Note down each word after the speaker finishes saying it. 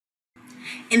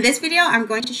In this video, I'm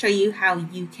going to show you how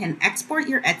you can export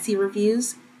your Etsy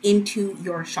reviews into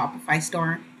your Shopify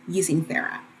store using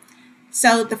Fera.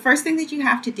 So the first thing that you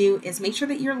have to do is make sure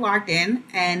that you're logged in,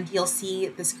 and you'll see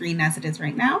the screen as it is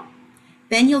right now.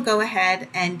 Then you'll go ahead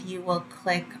and you will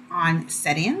click on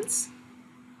Settings,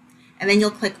 and then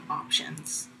you'll click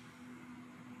Options.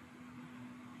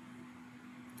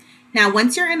 Now,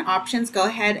 once you're in Options, go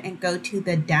ahead and go to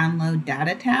the Download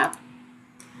Data tab.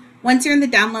 Once you're in the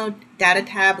Download Data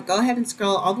tab, go ahead and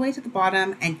scroll all the way to the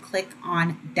bottom and click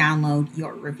on Download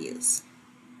Your Reviews.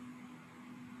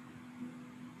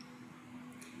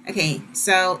 Okay,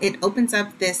 so it opens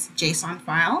up this JSON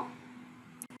file.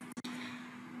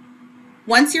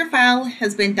 Once your file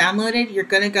has been downloaded, you're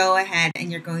going to go ahead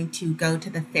and you're going to go to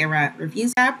the Fera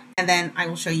Reviews app, and then I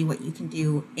will show you what you can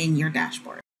do in your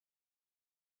dashboard.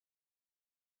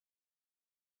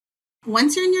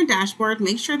 Once you're in your dashboard,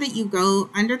 make sure that you go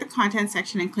under the content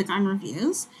section and click on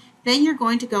Reviews. Then you're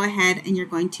going to go ahead and you're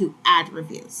going to add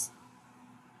reviews.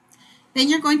 Then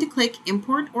you're going to click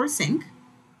Import or Sync.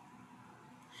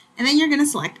 And then you're going to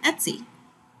select Etsy.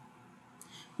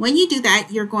 When you do that,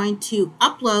 you're going to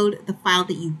upload the file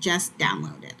that you just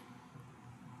downloaded.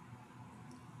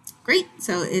 Great,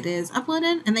 so it is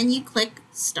uploaded, and then you click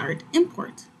Start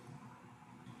Import.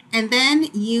 And then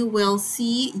you will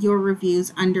see your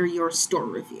reviews under your store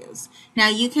reviews. Now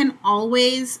you can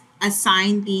always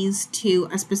assign these to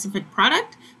a specific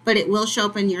product, but it will show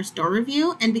up in your store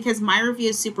review. And because my review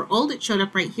is super old, it showed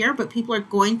up right here, but people are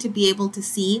going to be able to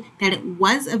see that it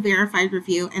was a verified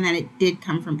review and that it did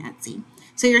come from Etsy.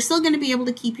 So you're still going to be able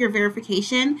to keep your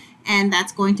verification, and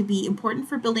that's going to be important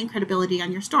for building credibility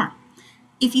on your store.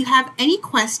 If you have any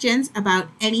questions about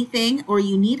anything or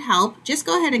you need help, just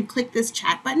go ahead and click this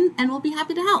chat button and we'll be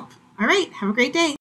happy to help. All right, have a great day.